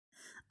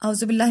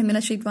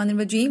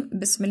Auzubillahiminash-shaytanir-rajeem.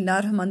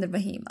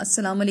 Bismillahir-rahmanir-rahim.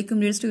 Assalamu alaikum,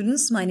 dear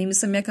students. My name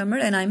is Samia Kamar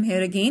and I'm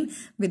here again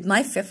with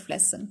my 5th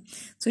lesson.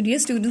 So dear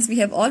students, we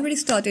have already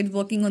started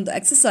working on the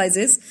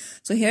exercises.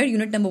 So here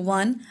unit number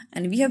 1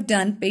 and we have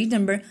done page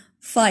number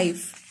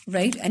 5,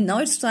 right? And now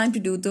it's time to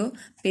do the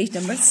page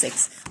number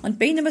 6. On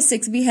page number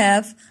 6 we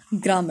have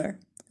grammar,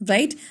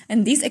 right?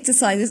 And these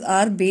exercises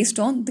are based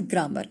on the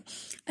grammar.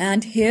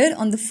 And here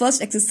on the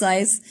first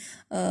exercise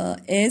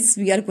is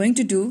we are going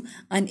to do,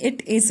 and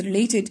it is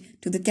related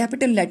to the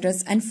capital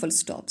letters and full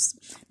stops.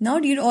 Now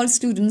dear all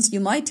students, you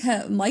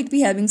might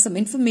be having some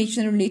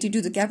information related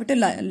to the capital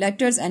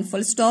letters and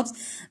full stops,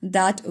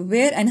 that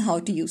where and how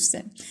to use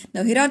them.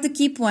 Now here are the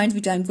key points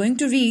which I am going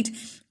to read,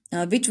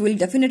 which will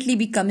definitely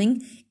be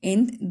coming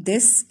in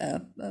this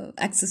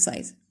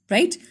exercise,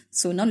 right?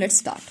 So now let's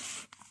start.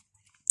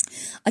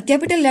 A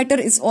capital letter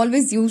is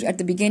always used at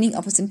the beginning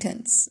of a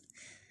sentence.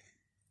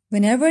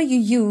 Whenever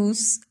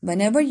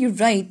you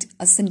write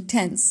a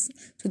sentence,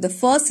 so the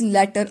first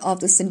letter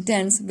of the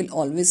sentence will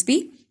always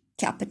be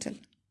capital,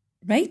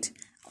 right?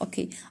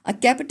 Okay. A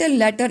capital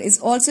letter is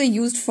also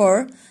used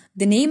for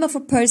the name of a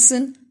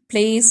person,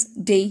 place,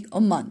 day, or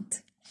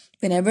month.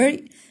 Whenever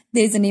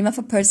there is the name of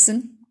a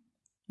person,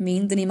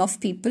 mean the name of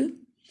people,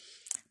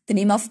 the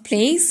name of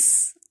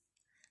place,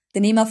 the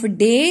name of a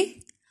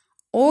day,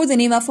 or the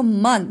name of a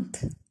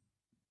month,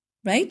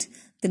 right?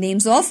 The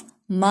names of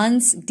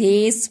months,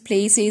 days,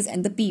 places,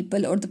 and the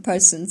people or the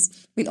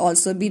persons will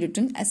also be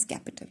written as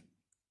capital,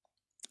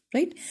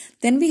 right?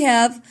 Then we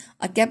have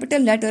a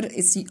capital letter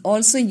is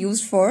also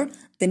used for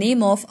the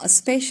name of a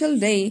special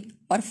day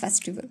or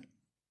festival.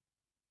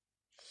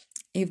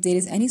 If there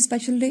is any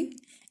special day,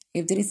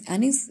 if there is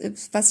any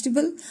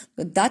festival,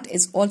 that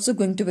is also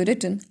going to be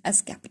written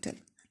as capital.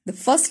 The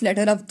first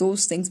letter of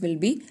those things will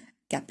be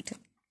capital.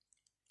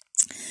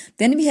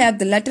 Then we have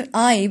the letter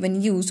I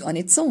when used on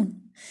its own.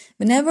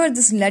 Whenever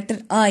this letter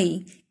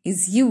I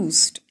is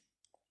used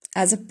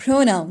as a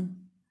pronoun,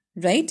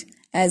 right?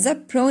 As a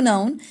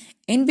pronoun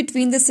in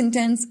between the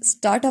sentence,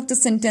 start of the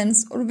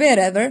sentence, or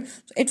wherever,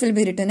 it will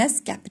be written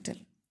as capital,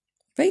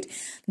 right?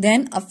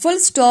 Then a full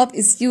stop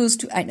is used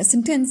to end a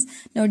sentence.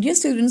 Now, dear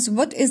students,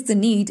 what is the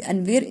need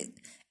and where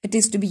it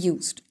is to be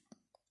used?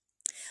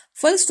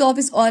 Full stop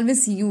is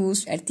always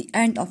used at the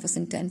end of a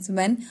sentence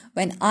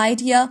when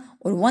idea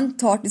or one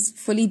thought is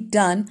fully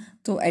done.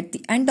 So at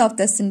the end of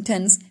the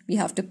sentence, we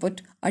have to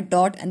put a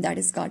dot, and that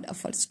is called a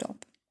full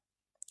stop,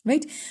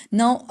 right?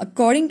 Now,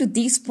 according to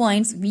these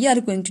points, we are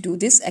going to do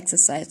this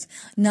exercise.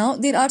 Now,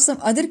 there are some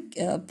other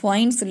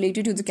points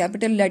related to the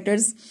capital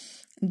letters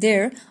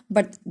there,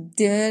 but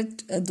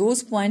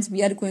those points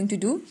we are going to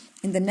do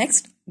in the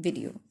next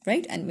video,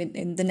 right? And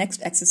in the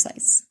next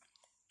exercise.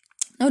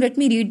 Now let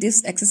me read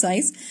this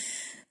exercise.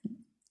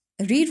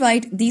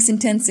 Rewrite these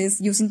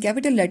sentences using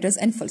capital letters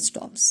and full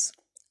stops.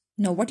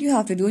 Now what you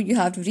have to do, you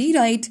have to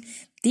rewrite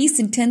these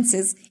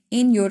sentences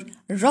in your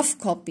rough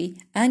copy,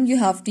 and you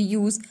have to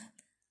use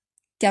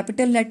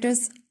capital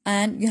letters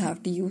and you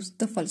have to use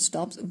the full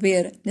stops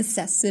where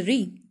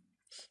necessary.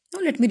 Now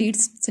let me read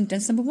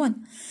sentence number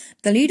 1.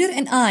 The leader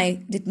and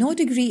I did not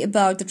agree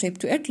about the trip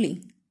to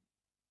Italy.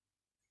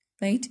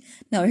 Right?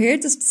 Now here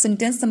the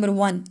sentence number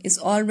 1 is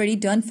already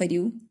done for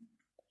you.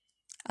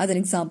 Other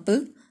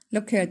example,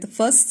 look here, the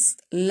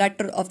first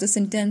letter of the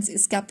sentence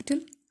is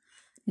capital.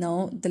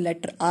 Now the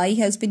letter I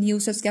has been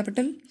used as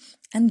capital,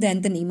 and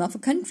then the name of a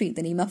country,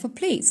 the name of a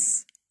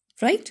place,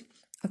 right?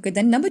 Okay,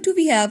 then number 2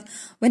 we have,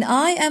 when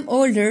I am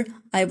older,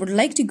 I would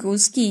like to go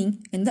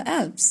skiing in the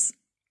Alps.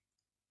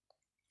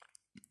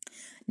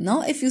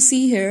 Now if you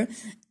see here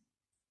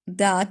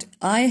that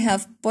I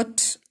have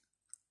put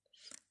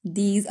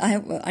these, I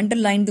have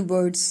underlined the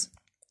words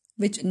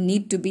which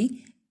need to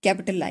be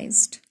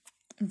capitalized.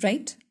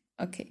 Right?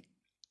 Okay.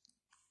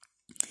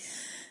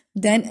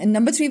 Then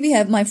number 3 we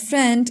have, my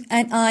friend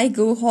and I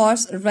go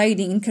horse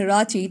riding in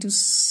Karachi to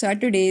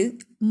Saturday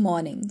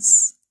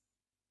mornings.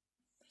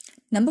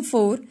 Number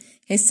 4,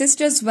 his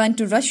sisters went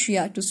to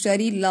Russia to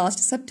study last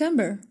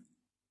September.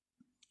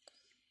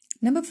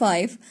 Number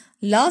 5,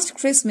 last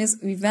Christmas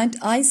we went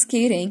ice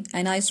skating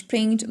and I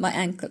sprained my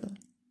ankle.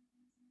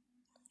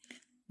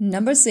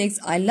 Number 6,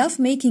 I love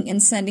making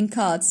and sending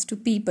cards to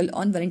people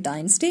on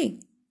Valentine's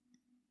Day.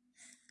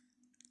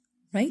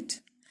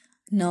 Right?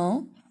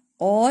 Now,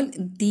 all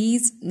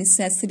these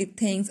necessary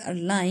things are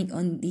lying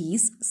on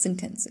these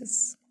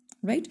sentences,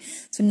 right?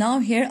 So now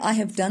here I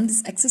have done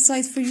this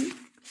exercise for you.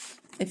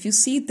 If you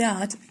see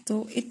that,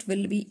 so it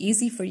will be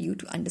easy for you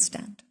to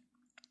understand.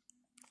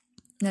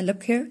 Now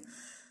look here.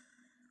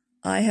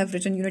 I have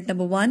written unit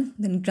number 1,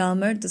 then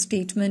grammar, the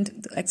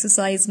statement, the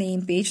exercise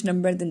name, page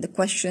number, then the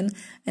question,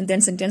 and then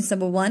sentence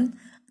number 1,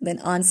 then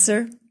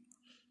answer,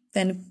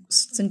 then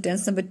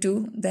sentence number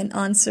 2, then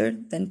answer,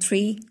 then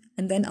 3,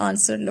 and then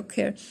answer. Look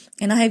here,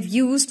 and I have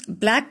used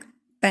black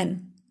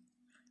pen,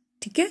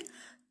 okay,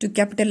 to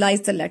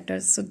capitalize the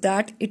letters so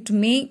that it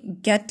may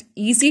get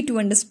easy to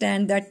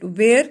understand that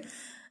where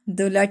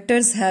the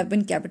letters have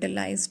been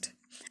capitalized.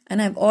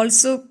 And I've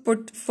also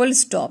put full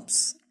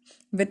stops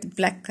with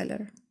black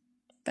color,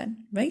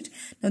 pen, right?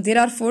 Now there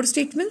are 4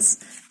 statements,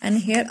 and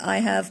here I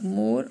have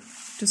more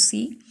to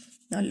see.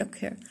 Now look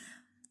here.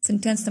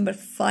 Sentence number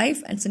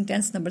 5 and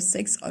sentence number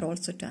 6 are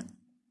also done.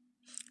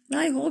 Now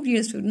I hope,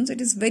 dear students,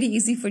 it is very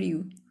easy for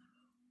you,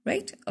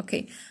 right?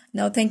 Okay.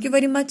 Now thank you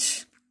very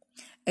much.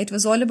 It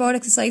was all about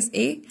exercise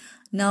A.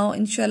 Now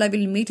inshallah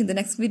we'll meet in the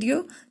next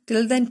video.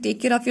 Till then,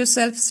 take care of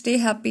yourself, stay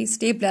happy,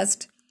 stay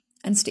blessed,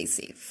 and stay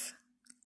safe.